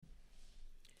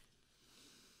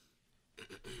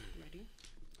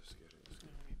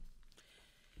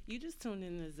You just tuned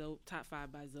in to Top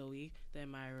 5 by Zoe, the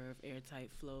admirer of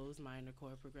airtight flows, minor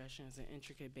chord progressions, and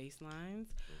intricate bass lines.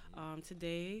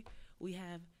 Today, we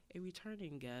have a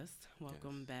returning guest.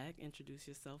 Welcome back. Introduce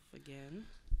yourself again.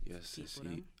 Yes, it's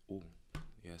E. Ooh.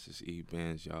 Yes, it's E.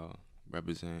 Bandz, y'all.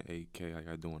 Represent AK. How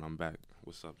y'all doing? I'm back.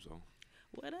 What's up, Zo?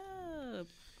 What up?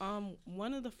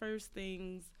 One of the first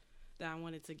things that I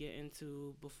wanted to get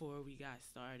into before we got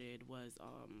started was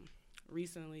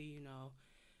recently,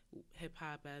 hip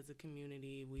hop as a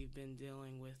community, we've been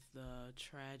dealing with the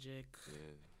tragic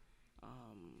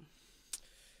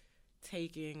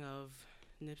taking of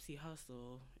Nipsey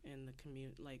Hussle in the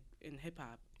community, like in hip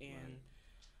hop, and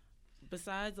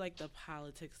besides like the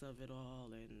politics of it all,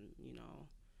 and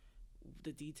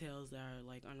the details that are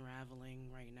like unraveling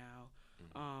right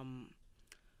now.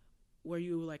 Were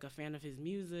you like a fan of his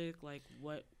music? Like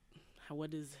what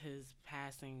does his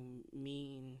passing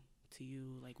mean to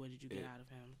you? Like what did you get out of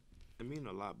him? It mean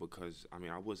a lot because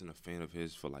I wasn't a fan of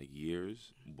his for like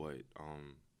years, but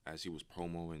as he was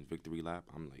promoing Victory Lap,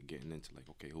 I'm like getting into like,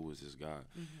 okay, who is this guy?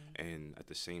 And at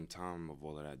the same time of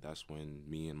all of that, that's when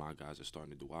me and my guys are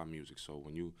starting to do our music. So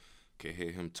when you can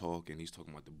hear him talk and he's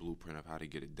talking about the blueprint of how to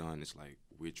get it done, it's like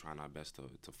we're trying our best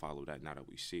to follow that now that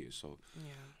we see it. So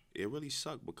it really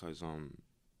sucked because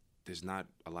there's not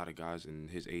a lot of guys in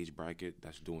his age bracket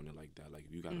that's doing it like that. Like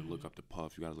you gotta look up to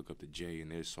Puff, you gotta look up to Jay,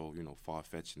 and they're so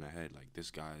far-fetched in their head. Like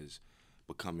this guy is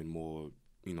becoming more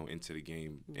into the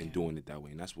game and doing it that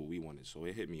way, and that's what we wanted. So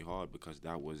it hit me hard because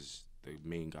that was the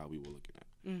main guy we were looking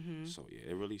at. So yeah,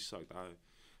 it really sucked.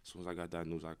 As soon as I got that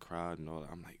news, I cried and all that.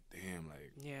 I'm like, damn,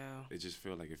 like, it just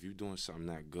feel like if you're doing something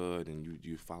that good and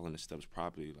you following the steps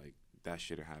properly, like, that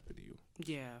shouldn't happen to you.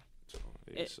 Yeah. So,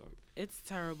 it sucked. It's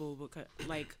terrible because,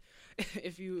 like,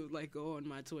 if you, like, go on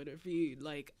my Twitter feed,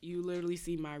 like, you literally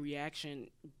see my reaction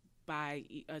by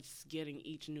us getting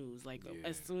each news. Like,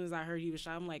 as soon as I heard he was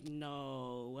shot, I'm like,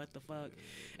 no, what the fuck?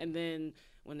 And then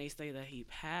when they say that he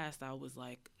passed, I was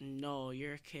like, no,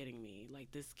 you're kidding me.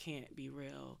 Like, this can't be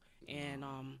real. And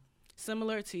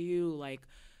similar to you, like,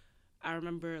 I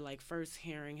remember, like, first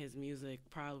hearing his music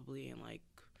probably in, like,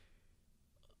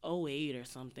 '08 or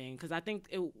something. Because I think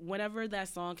whenever that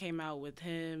song came out with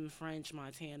him, French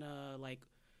Montana, like,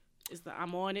 it's the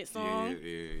I'm On It song.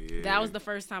 That was the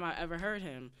first time I ever heard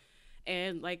him.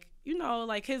 And, like,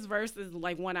 like, his verse is,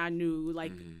 like, one I knew,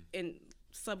 like, in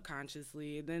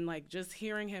subconsciously. And then, like, just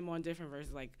hearing him on different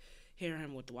verses, like, hearing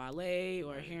him with Wale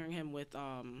or hearing him with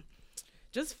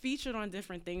just featured on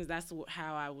different things. That's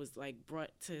how I was like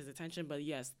brought to his attention. But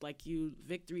yes, like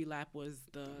Victory Lap was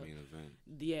the main event.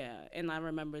 Yeah, and I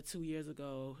remember 2 years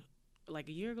ago, like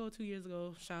a year ago, 2 years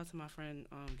ago. Shout out to my friend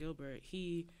Gilbert.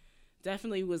 He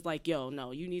definitely was like, "Yo,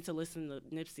 no, you need to listen to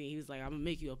Nipsey." He was like, "I'm gonna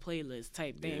make you a playlist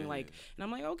type thing." Like, and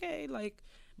I'm like, okay, like.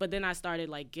 But then I started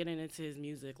like getting into his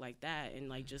music like that, and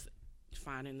like just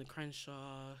finding the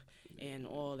Crenshaw and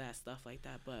all that stuff like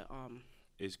that. But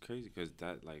it's crazy because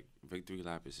that, like, Victory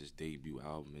Lap is his debut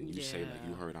album, and you say, like,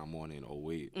 you heard I'm On It in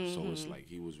 '08, so it's like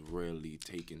he was really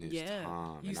taking his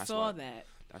time. You and that's saw why, that.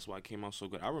 That's why it came out so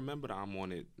good. I remember the I'm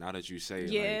On It, now that you say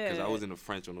it, because I was in the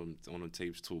French on them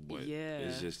tapes, too, but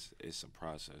it's a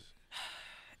process.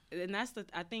 And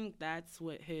I think that's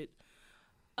what hit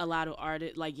a lot of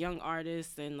artists, like young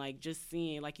artists, and, like, just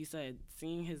seeing, like you said,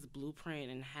 seeing his blueprint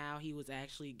and how he was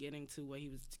actually getting to what he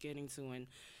was getting to, and,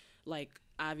 like,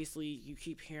 obviously you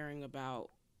keep hearing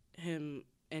about him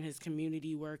and his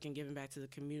community work and giving back to the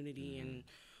community and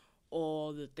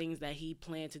all the things that he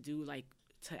planned to do, like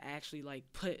to actually like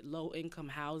put low income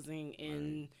housing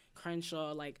in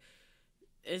Crenshaw. Like,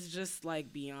 it's just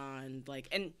like beyond, like,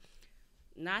 and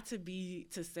not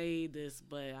to say this,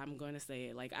 but I'm going to say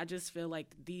it. Like, I just feel like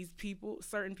these people,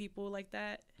 certain people like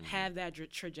that, have that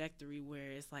trajectory where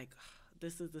it's like,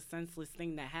 this is the senseless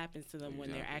thing that happens to them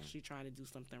when they're actually trying to do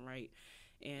something right.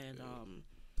 And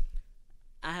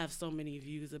I have so many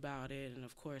views about it, and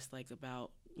of course, like,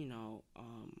 about,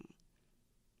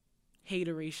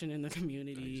 hateration in the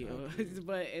community,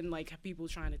 and like people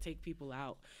trying to take people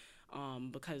out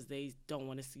because they don't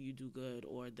want to see you do good,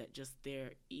 or that just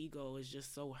their ego is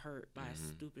just so hurt by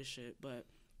stupid shit. But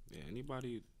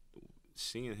anybody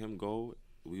seeing him go,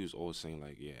 we was all saying,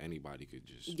 like, anybody could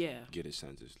just get it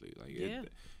senselessly. Like,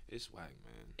 it's whack,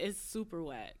 man. It's super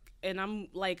whack. And I'm,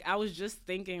 like, I was just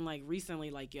thinking, like, recently,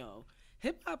 like, yo,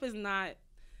 hip-hop is not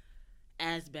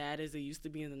as bad as it used to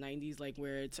be in the 90s, like,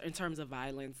 where it's, in terms of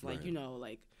violence, like,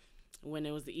 like, when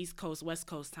it was the East Coast, West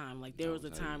Coast time, like, there was a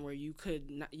time where you could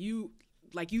not, you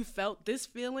felt this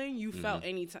feeling, you felt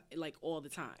any time, like, all the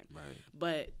time. Right.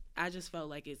 But I just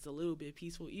felt like it's a little bit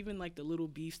peaceful. Even, like, the little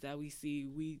beefs that we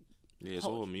see, it's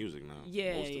all music now.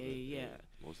 Yeah.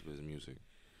 Most of it is music.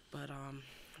 But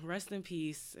rest in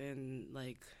peace, and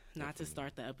like not to Definitely.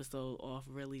 start the episode off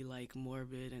really like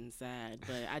morbid and sad,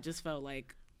 but I just felt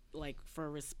like for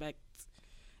respect,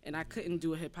 and I couldn't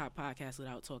do a hip hop podcast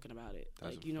without talking about it.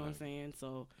 That's like a you know what I'm fact. saying?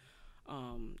 So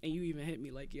and you even hit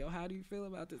me like, yo, how do you feel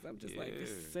about this? I'm just like, this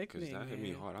is sickening. Cause that hit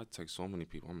me man. hard. I text so many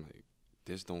people. I'm like,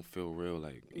 this don't feel real.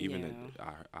 Like even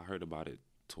I heard about it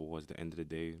towards the end of the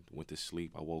day. Went to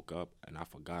sleep. I woke up and I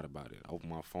forgot about it. I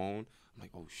opened my phone. I'm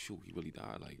like, oh shoot, he really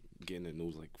died. Like getting the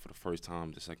news like for the first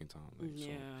time, the second time. Like, Yeah.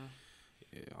 So,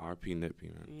 yeah. R.P. Nippy,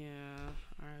 man. Yeah.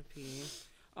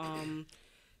 R.I.P.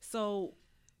 So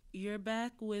you're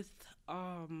back with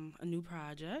a new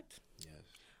project.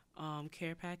 Yes.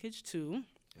 Care Package 2.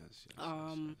 Yes.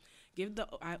 Give the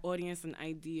audience an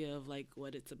idea of like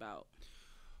what it's about.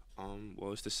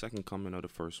 Well, it's the second coming of the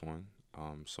first one.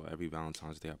 So every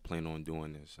Valentine's Day, I plan on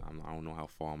doing this. I don't know how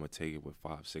far I'm gonna take it with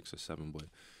 5, 6, or 7, but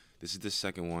this is the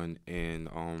second one, and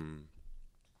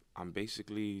I'm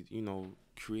basically,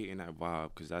 creating that vibe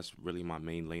because that's really my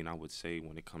main lane. I would say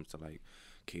when it comes to like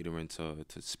catering to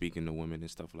speaking to women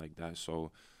and stuff like that.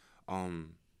 So,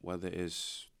 whether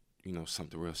it's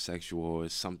something real sexual or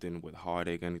it's something with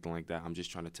heartache, anything like that, I'm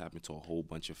just trying to tap into a whole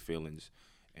bunch of feelings,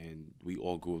 and we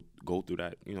all go through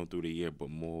that, through the year, but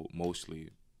mostly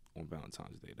on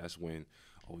Valentine's Day. That's when,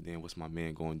 oh damn, what's my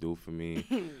man gonna do for me?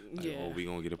 Like, Yeah. oh, we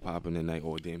gonna get it popping tonight.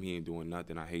 Oh damn, he ain't doing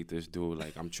nothing. I hate this dude.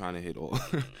 Like I'm trying to hit all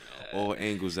all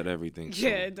angles at everything. So.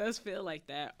 Yeah, it does feel like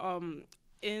that.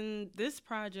 In this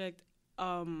project,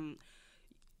 I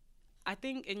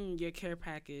think in your Care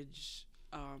Package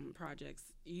projects,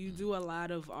 you do a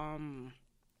lot of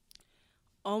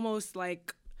almost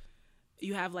like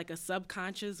you have like a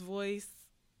subconscious voice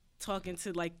talking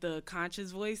to like the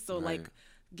conscious voice. So Right. like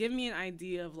give me an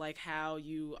idea of like how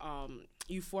you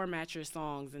format your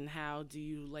songs and how do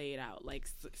you lay it out? Like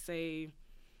say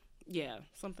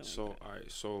something So like that. all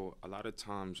right. So a lot of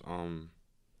times,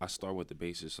 I start with the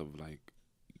basis of like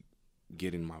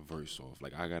getting my verse off.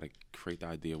 Like I gotta create the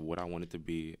idea of what I want it to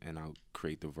be, and I'll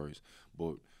create the verse.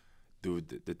 But the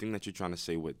thing that you're trying to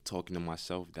say with talking to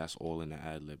myself, that's all in the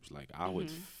ad libs. Like I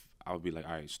would be like,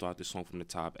 all right, start the song from the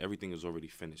top. Everything is already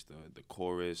finished. The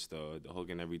chorus, the hook,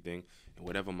 and everything. And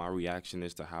whatever my reaction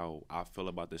is to how I feel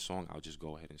about the song, I'll just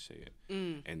go ahead and say it.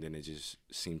 And then it just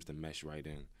seems to mesh right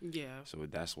in. Yeah. So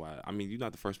that's why. I mean, you're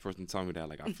not the first person to tell me that.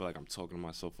 Like I feel like I'm talking to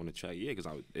myself on the track. Yeah, because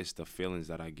it's the feelings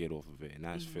that I get off of it, and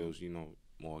that feels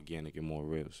more organic and more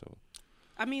real. So.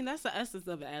 I mean, that's the essence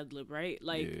of an ad lib, right?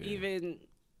 Like Yeah. even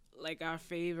like our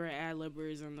favorite ad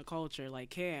libbers in the culture, like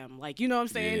Cam, like you know what I'm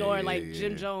saying, Yeah, or yeah, like yeah.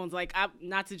 Jim Jones. Like I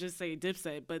not to just say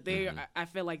Dipset, but I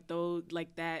feel like those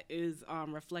like that is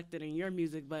reflected in your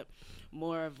music, but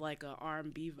more of like a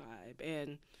R&B vibe.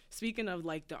 And speaking of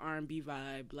like the R&B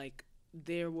vibe, like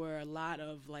there were a lot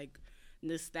of like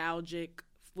nostalgic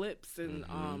flips and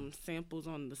samples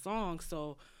on the song.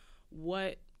 So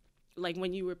what, like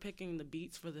when you were picking the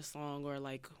beats for the song, or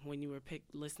like when you were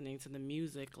listening to the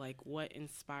music, like what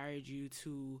inspired you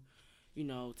to,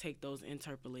 take those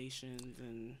interpolations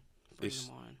and bring them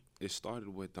on? It started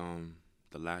with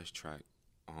the last track.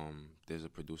 There's a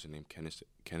producer named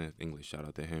Kenneth English. Shout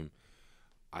out to him.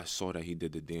 I saw that he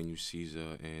did the Daniel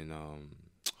Caesar and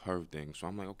Herb thing, so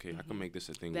I'm like, okay, I can make this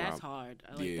a thing. That's hard.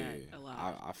 I like that a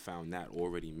lot. I found that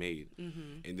already made,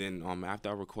 and then after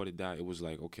I recorded that, it was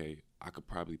like, okay, I could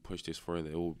probably push this further.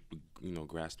 It will,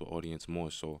 grasp the audience more.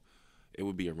 So it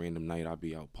would be a random night. I'd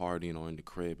be out partying or in the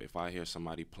crib. If I hear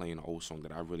somebody playing an old song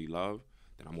that I really love,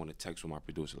 then I'm gonna text with my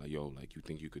producer like, yo, like you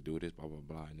think you could do this, blah blah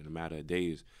blah. And in a matter of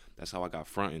days, that's how I got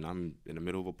fronting. I'm in the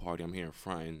middle of a party. I'm hearing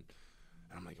fronting.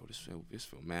 And I'm like, yo, this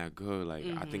feel mad good. Like,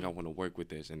 I think I want to work with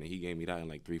this. And then he gave me that in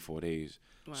like 3-4 days.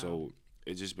 Wow. So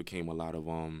it just became a lot of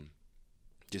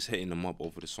just hitting them up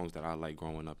over the songs that I like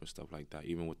growing up and stuff like that.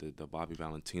 Even with the Bobby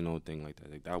Valentino thing like that.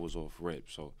 Like that was off rip.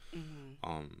 So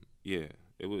yeah,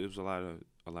 it was a lot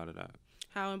of that.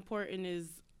 How important is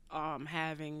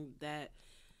having that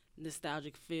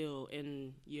nostalgic feel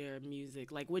in your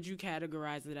music? Like, would you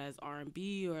categorize it as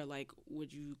R&B, or like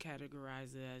would you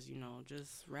categorize it as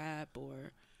just rap?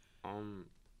 Or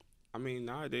I mean,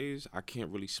 nowadays I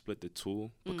can't really split the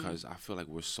two because I feel like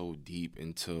we're so deep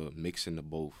into mixing the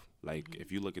both. Like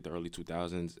if you look at the early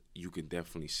 2000s, you can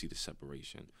definitely see the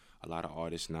separation. A lot of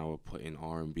artists now are putting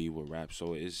R&B with rap,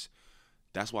 so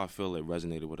that's why I feel it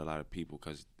resonated with a lot of people,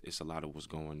 because it's a lot of what's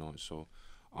going on. So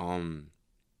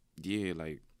yeah,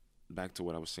 like back to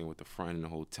what I was saying with the front and the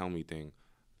whole tell me thing.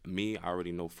 Me, I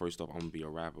already know first off I'm gonna be a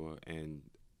rapper, and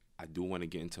I do want to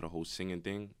get into the whole singing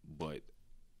thing, but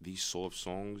these soft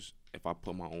songs, if I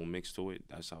put my own mix to it,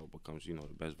 that's how it becomes, the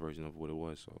best version of what it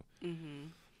was. So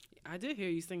I did hear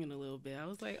you singing a little bit. I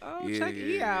was like, oh, Yeah, check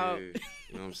E out. You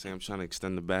know what I'm saying? I'm trying to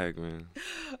extend the bag, man.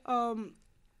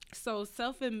 So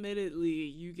self-admittedly,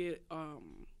 you get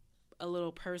a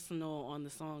little personal on the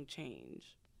song Change,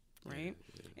 right?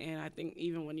 Yeah. And I think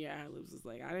even when your ad-libs was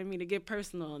like, I didn't mean to get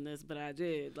personal on this, but I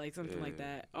did, like something like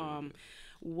that.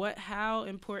 How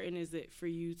important is it for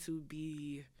you to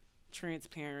be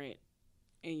transparent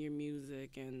in your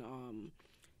music and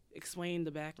explain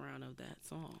the background of that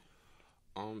song?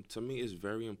 To me, it's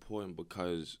very important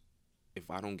because if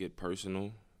I don't get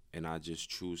personal and I just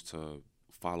choose to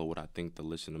follow what I think the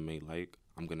listener may like,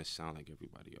 I'm gonna sound like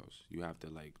everybody else. You have to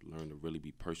like learn to really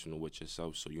be personal with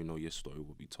yourself, so you know your story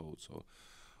will be told. So,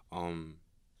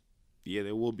 yeah,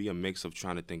 there will be a mix of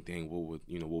trying to think, dang, what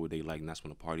would they like? And that's when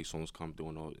the party songs come through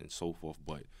and so forth.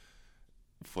 But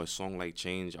for a song like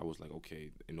Change, I was like,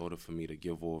 okay, in order for me to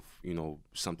give off,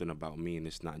 something about me, and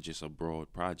it's not just a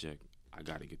broad project, I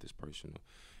gotta get this personal.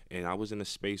 And I was in a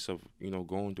space of,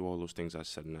 going through all those things I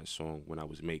said in that song when I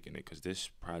was making it, because this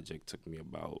project took me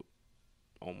about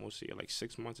almost like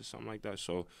 6 months or something like that.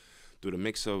 So through the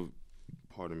mix of,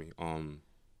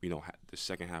 the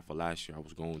second half of last year, I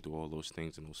was going through all those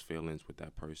things and those feelings with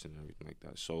that person and everything like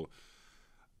that. So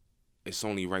it's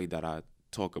only right that I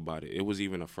talk about it. It was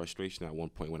even a frustration at one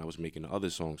point when I was making the other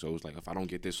songs. So it was like, if I don't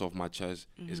get this off my chest,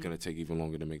 it's going to take even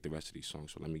longer to make the rest of these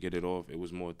songs. So let me get it off. It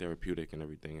was more therapeutic and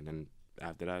everything. And then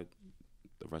after that,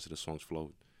 the rest of the songs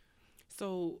flowed.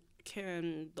 So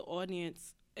can the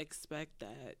audience expect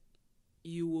that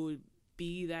you would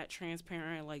be that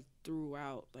transparent, like,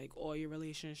 throughout, like, all your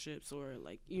relationships, or,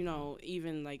 like,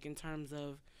 even, like, in terms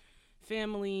of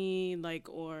family, like,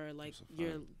 or, like,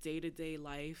 your day-to-day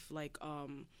life? Like,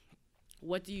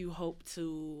 what do you hope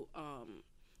to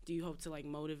like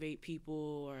motivate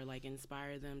people or like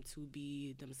inspire them to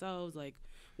be themselves? Like,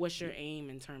 what's your aim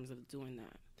in terms of doing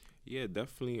that? Yeah,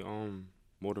 definitely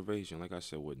motivation. Like I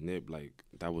said with Nip, like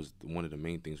that was one of the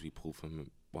main things we pulled from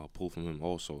him. Pulled from him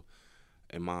also.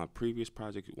 In my previous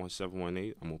project,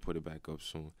 1718, I'm gonna put it back up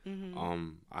soon.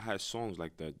 I had songs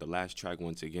like the last track,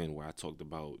 once again, where I talked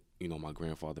about my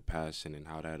grandfather passing and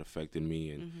how that affected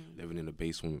me, and living in the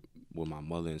basement with my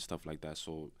mother and stuff like that.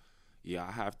 So yeah,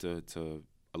 I have to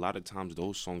a lot of times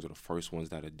those songs are the first ones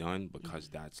that are done, because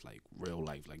that's like real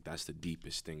life, like that's the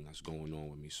deepest thing that's going on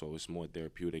with me. So it's more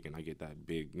therapeutic, and I get that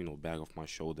big bag off my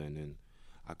shoulder, and then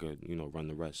I could, run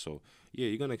the rest. So, yeah,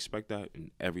 you're going to expect that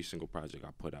in every single project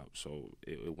I put out. So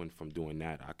it went from doing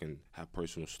that. I can have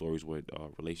personal stories with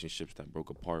relationships that broke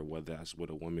apart, whether that's with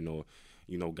a woman or,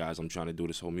 guys I'm trying to do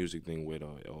this whole music thing with,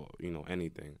 or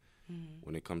anything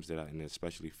when it comes to that, and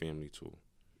especially family, too.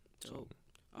 So,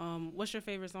 what's your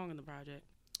favorite song in the project?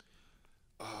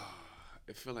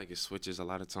 I feel like it switches a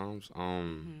lot of times.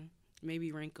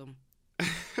 Maybe rank them.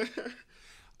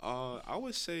 I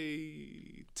would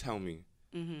say Tell Me.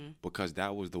 Because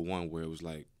that was the one where it was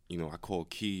like, I called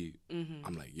Key.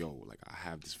 I'm like, yo, like I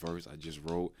have this verse I just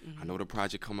wrote. I know the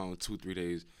project come out in 2-3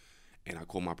 days. And I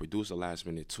called my producer last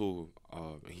minute too.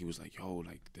 And he was like, yo,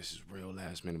 like this is real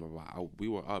last minute. Blah, blah. We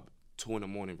were up 2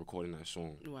 a.m. recording that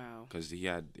song. Wow. Because he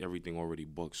had everything already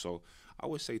booked. So I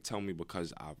would say Tell Me,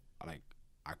 because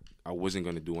I wasn't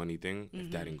going to do anything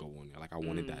if that didn't go on there. Like I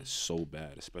wanted that so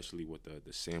bad, especially with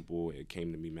the sample. It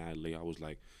came to me mad late. I was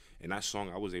like, and that song,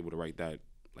 I was able to write that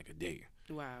like a day.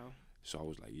 Wow. So I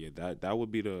was like, yeah, that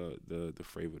would be the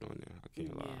favorite on there. I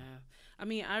can't lie. Yeah. I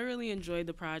mean, I really enjoyed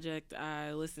the project.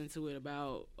 I listened to it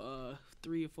about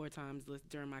 3 or 4 times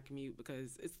during my commute,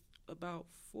 because it's about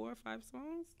 4 or 5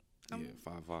 songs. Yeah,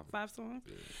 5 songs.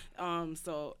 Yeah.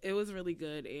 So it was really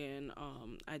good, and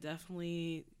I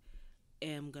definitely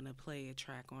am gonna play a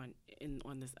track on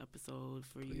this episode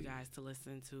for you guys to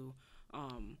listen to.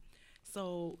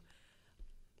 So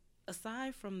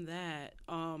aside from that,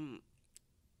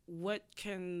 what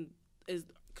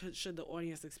should the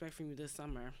audience expect from you this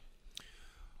summer?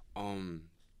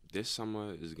 This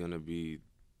summer is gonna be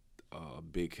a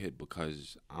big hit,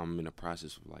 because I'm in the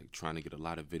process of like trying to get a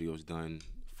lot of videos done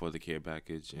for the care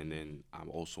package, and then I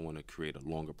also want to create a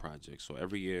longer project. So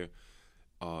every year,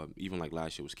 even like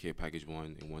last year was care package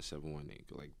 1 and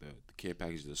 1718. Like the care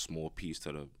package is a small piece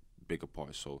to the bigger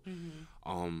part. So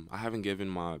I haven't given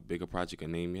my bigger project a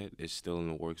name yet. It's still in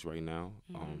the works right now.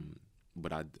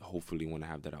 But I hopefully want to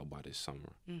have that out by this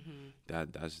summer.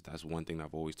 That's one thing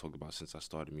I've always talked about since I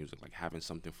started music, like having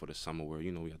something for the summer where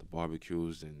we have the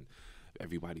barbecues and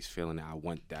everybody's feeling it. I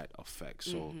want that effect.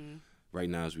 So right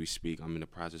now as we speak, I'm in the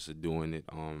process of doing it.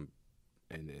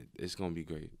 And it's gonna be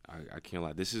great. I can't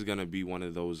lie. This is gonna be one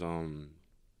of those I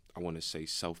want to say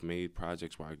self-made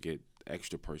projects where I get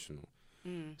extra personal.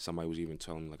 Somebody was even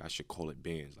telling me like I should call it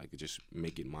Bandz, like just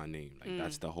make it my name. Like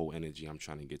that's the whole energy I'm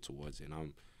trying to get towards, and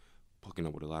I'm hooking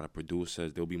up with a lot of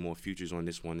producers. There'll be more features on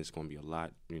this one. It's gonna be a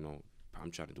lot,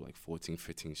 I'm trying to do like 14,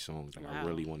 15 songs. Like I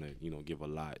really want to, give a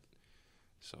lot.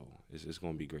 So it's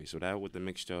gonna be great. So that with the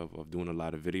mixture of doing a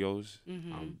lot of videos,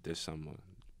 this summer,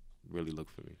 really look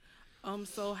for me.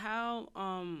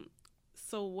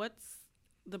 So what's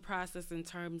the process in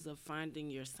terms of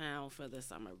finding your sound for the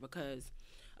summer? Because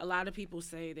a lot of people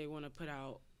say they want to put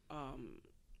out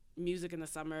music in the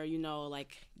summer,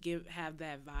 like have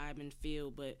that vibe and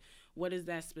feel. But what does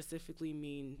that specifically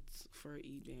mean for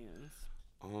Bandz?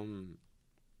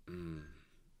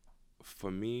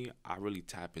 For me, I really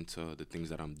tap into the things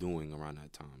that I'm doing around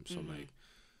that time. So like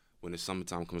when the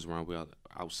summertime comes around, we're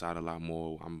outside a lot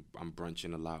more. I'm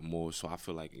brunching a lot more. So I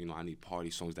feel like, I need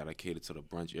party songs that are catered to the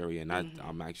brunch area, and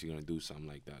I'm actually going to do something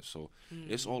like that. So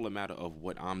it's all a matter of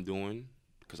what I'm doing,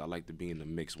 because I like to be in the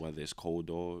mix, whether it's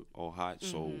cold or hot.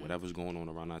 So whatever's going on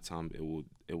around that time,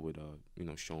 it would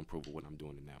show and prove what I'm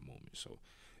doing in that moment. So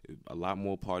a lot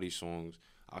more party songs.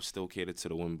 I'll still cater to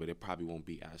the women, but it probably won't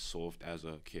be as soft as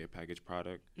a care package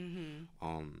product.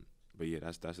 But yeah,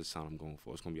 that's the sound I'm going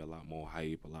for. It's gonna be a lot more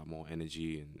hype, a lot more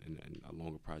energy, and a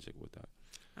longer project with that.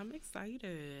 I'm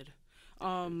excited.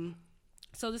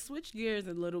 So to switch gears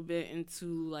a little bit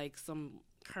into like some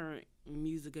current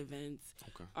music events.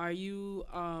 Okay. Are you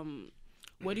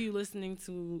what are you listening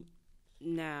to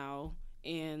now?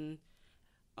 And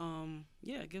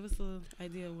give us an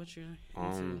idea of what you're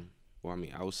into. Well, I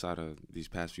mean, outside of these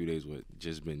past few days, what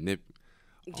just been Nip.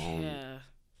 It's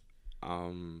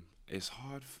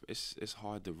hard. It's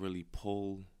hard to really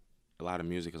pull a lot of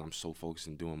music because I'm so focused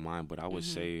in doing mine. But I would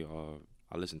say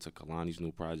I listen to Kalani's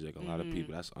new project. A lot of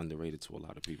people, that's underrated to a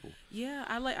lot of people. Yeah,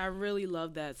 I really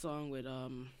love that song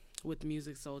with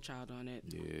Music Soul Child on it.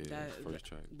 Yeah, that first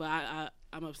track. But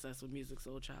I'm obsessed with Music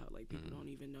Soul Child. Like people don't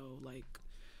even know. Like,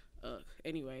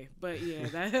 anyway. But yeah,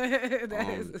 that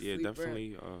is yeah,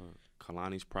 definitely.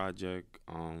 Kalani's project.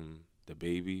 The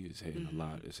Baby is hitting a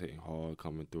lot. It's hitting hard,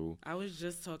 coming through. I was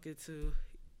just talking to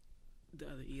the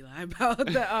other Eli about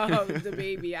the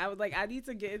Baby. I was like, I need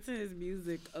to get into his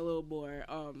music a little more.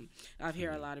 I've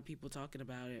heard a lot of people talking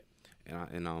about it.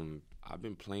 And I've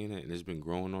been playing it, and it's been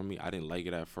growing on me. I didn't like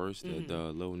it at first,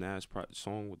 the Lil Nas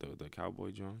song with the cowboy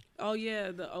John. Oh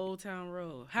yeah, the Old Town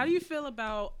Road. How do you feel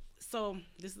about? So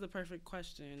this is the perfect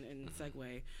question and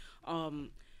segue.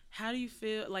 How do you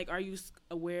feel? Like, are you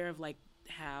aware of like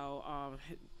how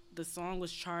the song was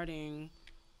charting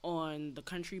on the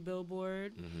country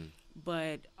Billboard,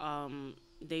 but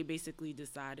they basically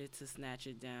decided to snatch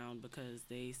it down because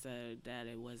they said that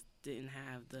it didn't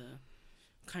have the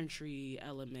country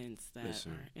elements that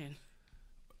are in.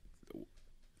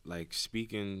 Like,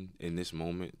 speaking in this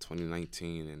moment,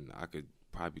 2019, and I could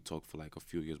probably talk for like a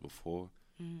few years before,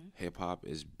 hip hop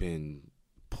has been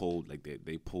pulled, like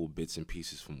they pulled bits and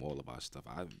pieces from all of our stuff.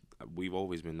 We've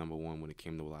always been number one when it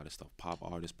came to a lot of stuff. Pop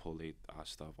artists pull our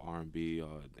stuff, R&B,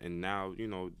 and now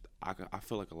I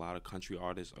feel like a lot of country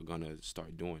artists are gonna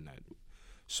start doing that.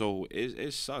 So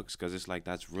it sucks because it's like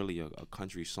that's really a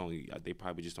country song. They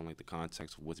probably just don't like the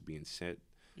context of what's being said.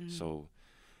 So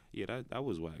yeah, that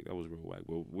was whack. That was real whack.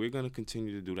 But we're gonna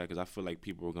continue to do that because I feel like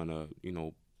people are gonna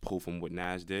pull from what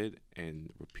Nas did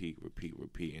and repeat,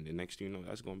 and the next thing you know,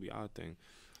 that's gonna be our thing.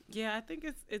 Yeah, I think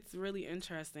it's really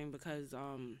interesting because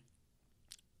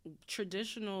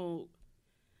traditional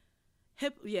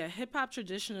hip hop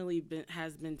traditionally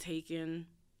has been taken,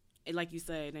 like you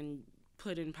said, and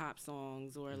put in pop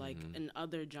songs or like in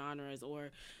other genres,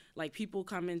 or like people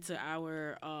come into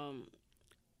our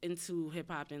into hip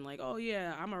hop and like, oh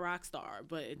yeah, I'm a rock star,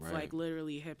 but it's like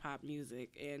literally hip hop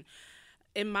music. And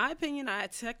in my opinion, I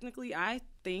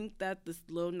think that this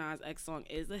Lil Nas X song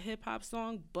is a hip hop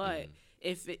song, but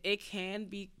if it can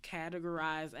be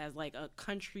categorized as like a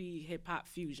country hip hop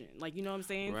fusion, like, you know what I'm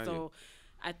saying? Right. So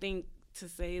I think to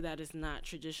say that it's not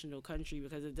traditional country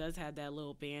because it does have that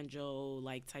little banjo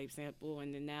like type sample,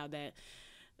 and then now that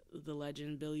the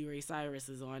legend Billy Ray Cyrus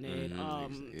is on it,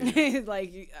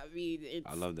 like, I mean,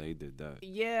 I love that he did that.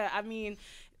 Yeah, I mean,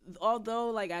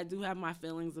 although like I do have my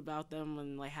feelings about them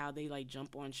and like how they like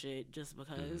jump on shit just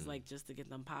because like just to get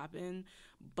them popping,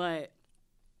 but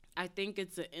I think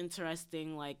it's an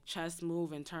interesting like chess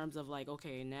move in terms of like,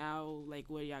 okay, now like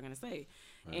what are y'all gonna say?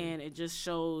 And it just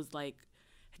shows like,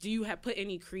 do you have put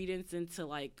any credence into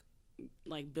like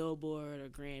Billboard or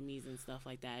Grammys and stuff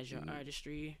like that as your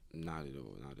artistry? Not at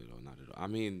all. I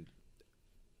mean,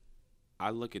 I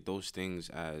look at those things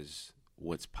as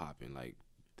what's popping. Like,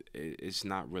 it's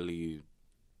not really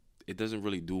it doesn't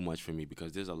really do much for me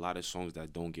because there's a lot of songs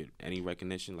that don't get any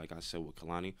recognition, like I said with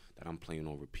Kalani, that I'm playing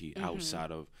on repeat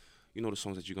outside of, the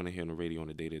songs that you're going to hear on the radio on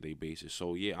a day-to-day basis.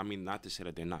 So, yeah, I mean, not to say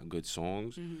that they're not good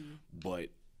songs, but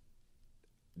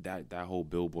that whole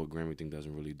Billboard Grammy thing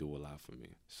doesn't really do a lot for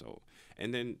me. So,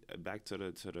 and then back to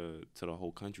the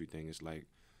whole country thing, it's like,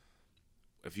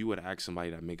 if you were to ask somebody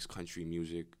that makes country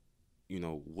music,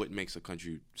 what makes a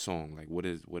country song? Like, what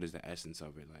is the essence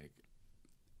of it? Like,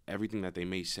 everything that they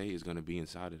may say is gonna be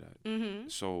inside of that.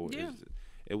 So yeah.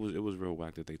 It was real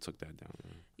whack that they took that down.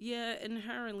 Man. Yeah,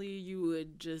 inherently you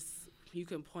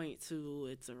can point to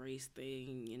it's a race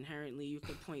thing. Inherently you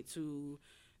could point to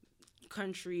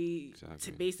country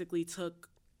to basically took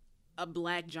a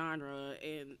black genre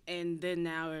and then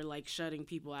now they're like shutting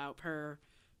people out per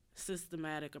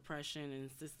systematic oppression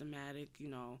and systematic,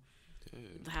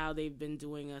 how they've been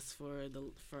doing us for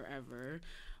forever.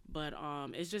 But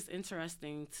it's just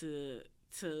interesting to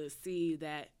see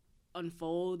that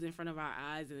unfold in front of our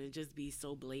eyes and it just be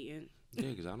so blatant. Yeah,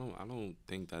 because I don't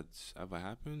think that's ever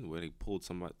happened where they pulled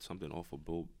something off of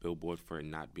Billboard for it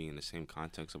not being the same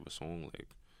context of a song. Like,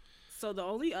 so the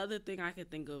only other thing I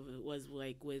could think of was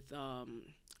like with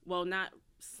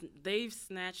they've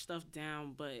snatched stuff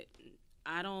down, but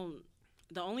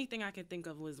the only thing I could think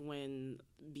of was when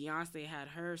Beyonce had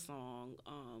her song,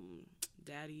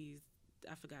 Daddy's,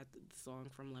 I forgot the song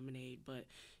from Lemonade, but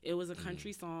it was a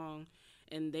country song,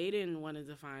 and they didn't want to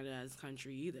define it as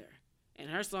country either. And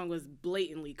her song was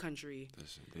blatantly country.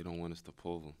 Listen, they don't want us to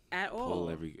pull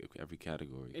every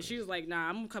category. And she was like, "Nah,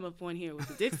 I'm gonna come up on here with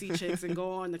the Dixie Chicks and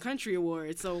go on the Country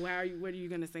Awards. So what are you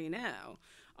gonna say now?"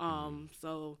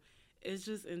 So it's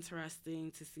just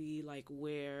interesting to see like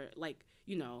where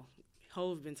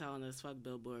Hov been telling us fuck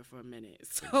Billboard for a minute,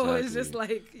 so exactly. It's just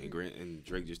like and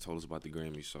Drake just told us about the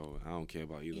Grammy, so I don't care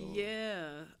about either.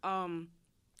 Yeah.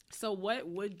 So what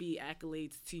would be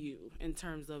accolades to you in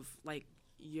terms of like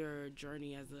your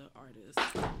journey as an artist?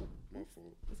 My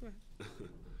fault. That's right.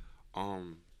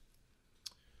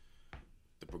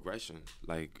 The progression.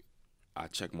 Like, I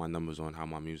check my numbers on how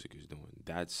my music is doing.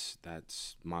 That's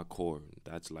my core.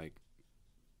 That's like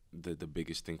the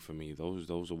biggest thing for me.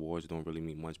 Those awards don't really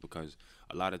mean much because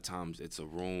a lot of times it's a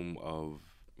room of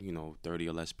 30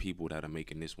 or less people that are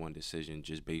making this one decision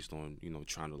just based on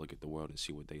trying to look at the world and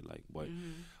see what they like. But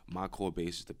my core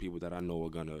base is the people that I know are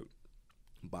gonna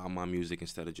buy my music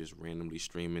instead of just randomly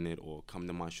streaming it or come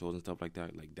to my shows and stuff like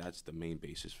that. Like, that's the main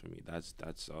basis for me.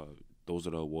 Those are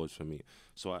the awards for me.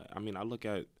 So I mean I look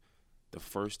at the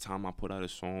first time I put out a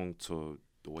song to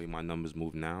the way my numbers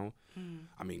move now.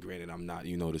 I mean, granted, I'm not,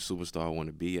 the superstar I want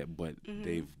to be at, but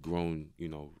they've grown,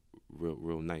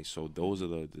 real nice. So those are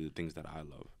the things that I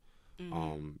love.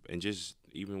 And just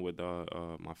even with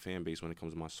my fan base when it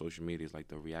comes to my social media, it's like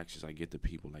the reactions I get to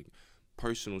people, like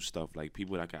personal stuff, like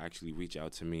people that can actually reach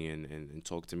out to me and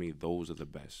talk to me. Those are the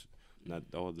best. Not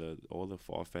all the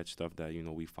far-fetched stuff that,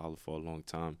 we follow for a long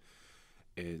time.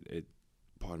 It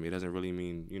doesn't really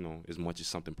mean, as much as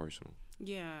something personal.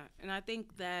 Yeah, and I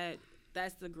think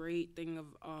that's the great thing of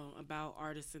about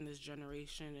artists in this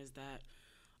generation is that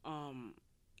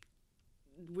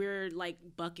we're like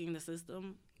bucking the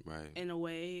system, right? In a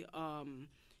way,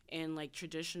 and like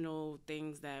traditional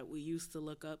things that we used to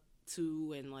look up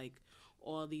to, and like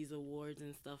all these awards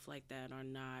and stuff like that are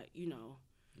not,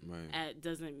 right?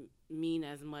 Doesn't mean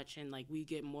as much, and like we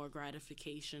get more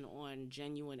gratification on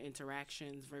genuine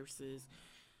interactions versus,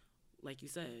 like you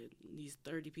said, these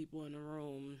 30 people in a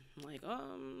room, like,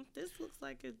 this looks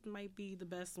like it might be the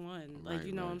best one. Like,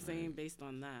 what I'm saying, based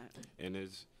on that. And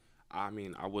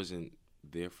I wasn't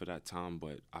there for that time,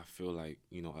 but I feel like,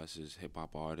 us as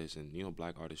hip-hop artists and,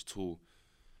 black artists too,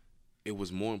 it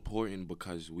was more important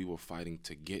because we were fighting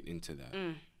to get into that.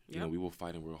 Yep. We were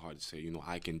fighting real hard to say,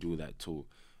 I can do that too.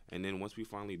 And then once we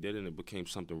finally did it and it became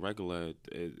something regular,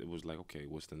 it was like, okay,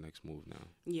 what's the next move now?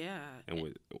 Yeah. And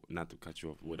with, not to cut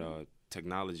you off, with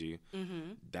technology,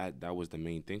 that was the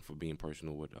main thing for being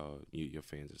personal with your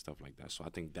fans and stuff like that. So I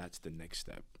think that's the next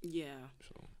step. Yeah.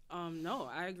 So. No,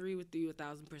 I agree with you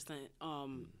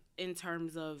 1,000%. In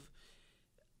terms of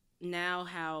now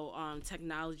how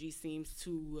technology seems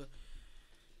to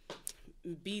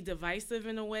be divisive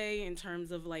in a way in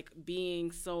terms of like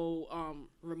being so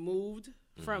removed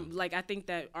from, like, I think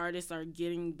that artists are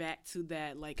getting back to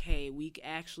that, like, hey, we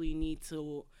actually need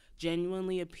to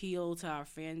genuinely appeal to our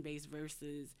fan base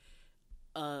versus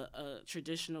a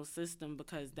traditional system,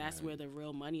 because that's where the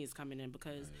real money is coming in.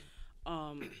 Because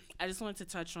I just wanted to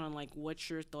touch on like what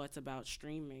your thoughts about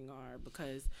streaming are,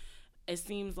 because it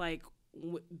seems like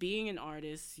being an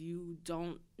artist, you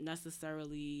don't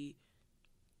necessarily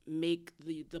make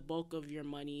the bulk of your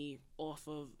money off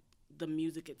of the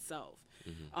music itself.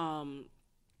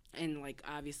 And like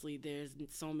obviously there's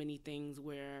so many things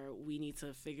where we need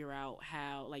to figure out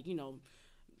how, like, you know,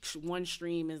 one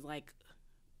stream is like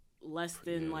less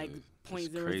than like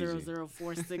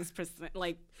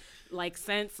 0.00046% like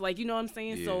cents, like, you know what I'm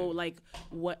saying? Yeah. So like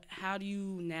how do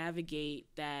you navigate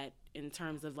that in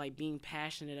terms of like being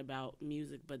passionate about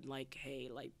music, but like, hey,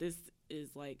 like this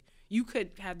is like, you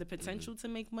could have the potential to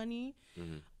make money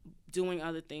doing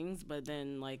other things, but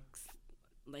then like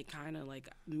kind of like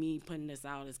me putting this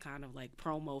out is kind of like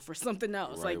promo for something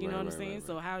else, right, like, you know what I'm saying? Right.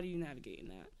 So how do you navigate in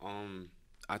that?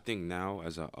 I think now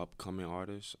as an upcoming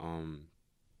artist,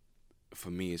 for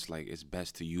me it's like it's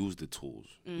best to use the tools,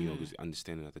 you know, because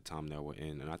understanding at the time that we're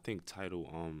in, and I think Tidal,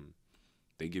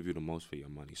 they give you the most for your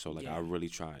money. So like I really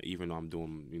try, even though I'm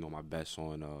doing, you know, my best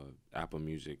on Apple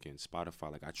Music and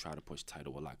Spotify, like I try to push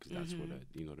Tidal a lot because that's where the,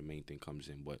 you know, the main thing comes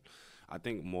in. But I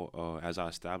think more as I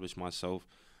establish myself,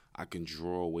 I can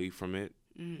draw away from it.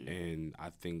 And I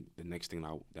think the next thing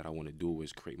that I want to do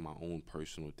is create my own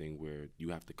personal thing where you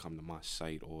have to come to my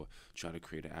site or try to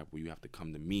create an app where you have to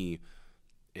come to me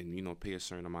and, you know, pay a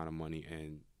certain amount of money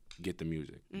and get the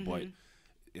music. But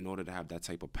in order to have that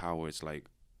type of power, it's like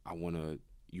I want to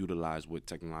utilize what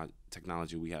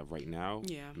technology we have right now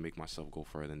and make myself go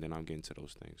further, and then I'll get into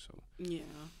those things. So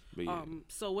but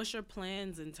so what's your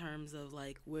plans in terms of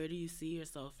like where do you see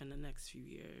yourself in the next few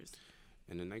years?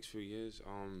 In the next few years,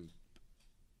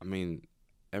 I mean,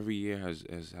 every year has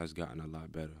gotten a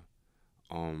lot better.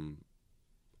 I'm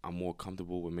more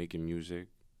comfortable with making music.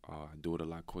 I do it a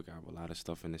lot quicker. I have a lot of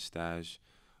stuff in the stash.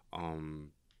 I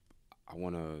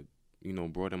want to, you know,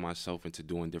 broaden myself into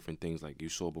doing different things. Like you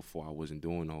saw before, I wasn't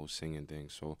doing the whole singing thing.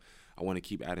 So I want to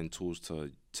keep adding tools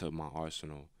to my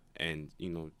arsenal and,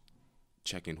 you know,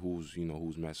 checking who's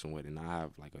messing with. And I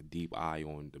have like a deep eye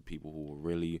on the people who are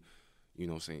really, you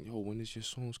know, saying, yo, when is your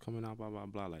songs coming out, blah, blah,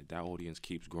 blah. Like, that audience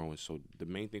keeps growing. So the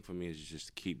main thing for me is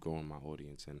just keep growing my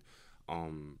audience. And I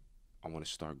want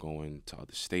to start going to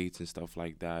other states and stuff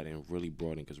like that and really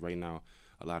broaden. Because right now,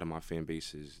 a lot of my fan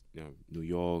base is, you know, New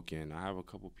York. And I have a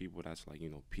couple people that's like, you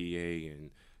know, PA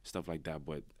and stuff like that.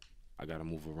 But I got to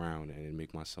move around and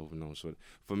make myself known. So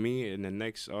for me, in the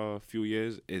next few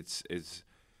years, it's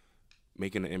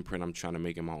making an imprint I'm trying to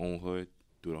make in my own hood.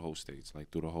 Through the whole states, like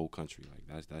through the whole country,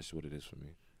 like that's what it is for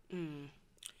me.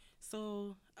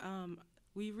 So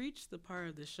we reached the part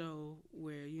of the show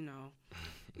where, you know,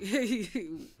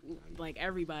 like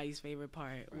everybody's favorite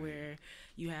part, where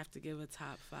you have to give a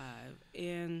top 5.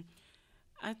 And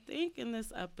I think in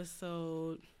this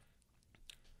episode,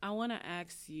 I want to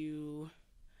ask you,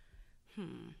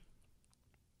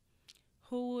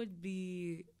 who would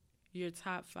be your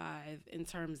top 5 in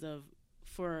terms of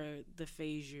for the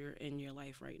phase you're in your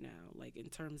life right now, like in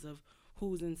terms of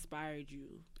who's inspired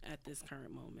you at this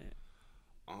current moment?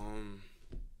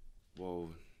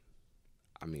 Well,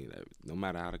 I mean, no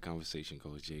matter how the conversation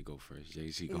goes, Jay go first,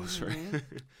 Jay-Z goes first.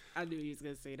 I knew you was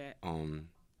gonna say that. And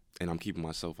I'm keeping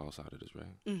myself outside of this,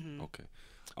 right? Okay.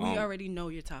 We already know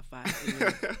your top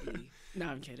 5. No,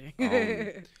 I'm kidding.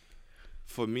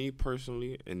 For me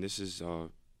personally, and this is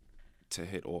to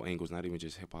hit all angles, not even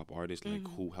just hip hop artists, like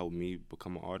who helped me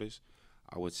become an artist,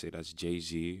 I would say that's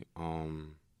Jay-Z.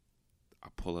 I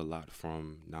pull a lot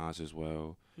from Nas as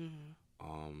well.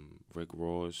 Rick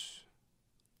Ross,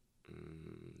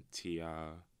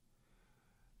 T.I.,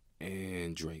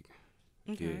 and Drake.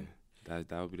 Okay. Yeah,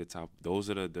 that would be the top. Those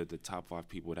are the top 5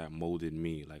 people that molded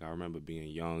me. Like I remember being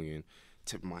young and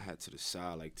tipping my hat to the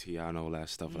side, like T.I. and all that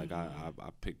stuff. Like I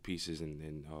pick pieces,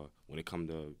 and when it come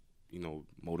to, you know,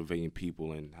 motivating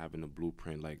people and having a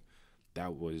blueprint, like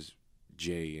that was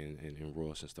Jay and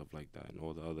Ross and stuff like that, and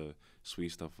all the other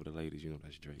sweet stuff for the ladies, you know,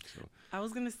 that's Drake. So I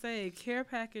was gonna say, Care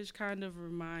Package kind of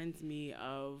reminds me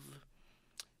of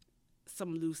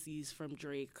some Lucy's from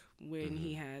Drake when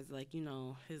he has, like, you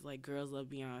know, his like Girls Love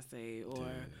Beyonce,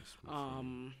 or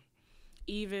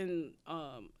even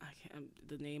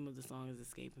the name of the song is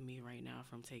escaping me right now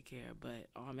from Take Care, but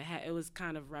it was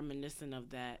kind of reminiscent of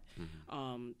that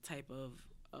type of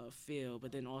feel,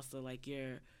 but then also like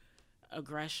your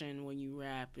aggression when you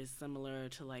rap is similar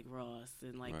to like Ross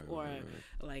and like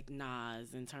like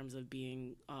Nas in terms of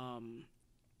being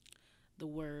the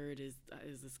word is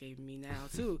escaping me now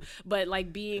too, but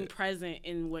like being present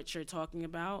in what you're talking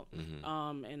about,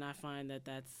 and I find that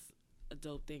that's a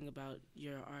dope thing about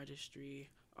your artistry.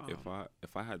 If I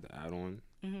had to add on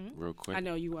real quick, I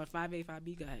know you want 5A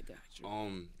 5B. Go ahead, got you.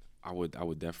 I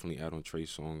would definitely add on Trey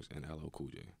Songz and LL Cool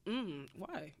J.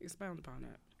 Why? Expound upon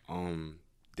that.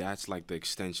 that's like the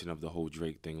extension of the whole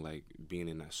Drake thing, like being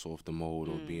in that softer mode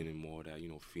or being in more that, you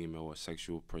know, female or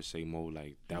sexual per se mode.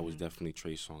 Like that was definitely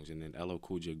Trey's songs. And then LL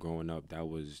Cool J growing up, that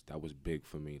was big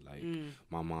for me. Like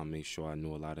my mom made sure I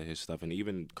knew a lot of his stuff, and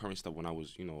even current stuff when I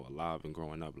was, you know, alive and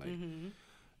growing up. Like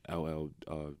LL,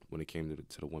 when it came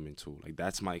to the women too. Like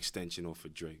that's my extension of for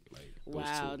Drake. Like those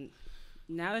wow. two.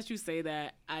 Now that you say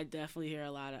that, I definitely hear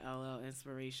a lot of LL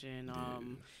inspiration.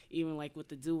 Even like with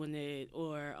the Doing It,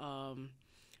 or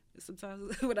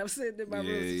sometimes when I'm sitting in my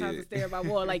room, sometimes I stare at my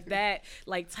wall, like that,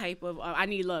 like type of. I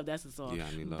Need Love. That's the song. Yeah,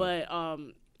 I Need Love. But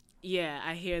yeah,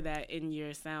 I hear that in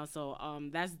your sound. So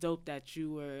that's dope that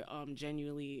you were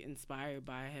genuinely inspired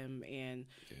by him, and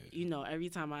you know, every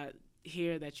time I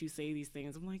hear that you say these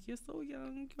things, I'm like, you're so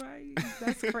young, right?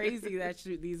 That's crazy that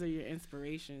these are your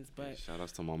inspirations. But shout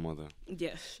outs to my mother.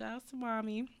 Yeah, shout outs to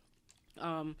mommy.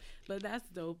 But that's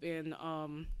dope, and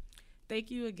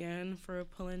thank you again for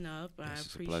pulling up. I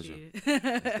appreciate it. It's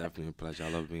definitely a pleasure. I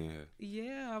love being here.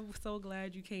 Yeah, I'm so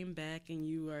glad you came back, and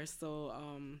you are so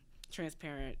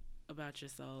transparent about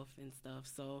yourself and stuff.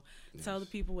 So tell the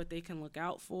people what they can look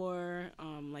out for.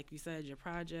 Like you said, your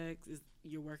project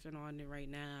you're working on it right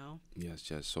now.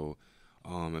 Yes. So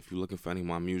if you're looking for any of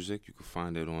my music, you can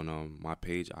find it on my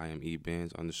page, I am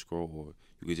Bandz _, or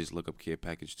you can just look up Care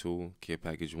Package 2, Care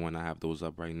Package 1. I have those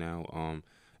up right now.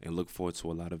 And look forward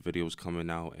to a lot of videos coming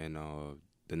out, and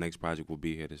the next project will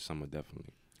be here this summer,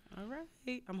 definitely. All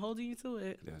right. I'm holding you to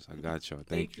it. Yes, I got y'all.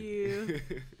 Thank you.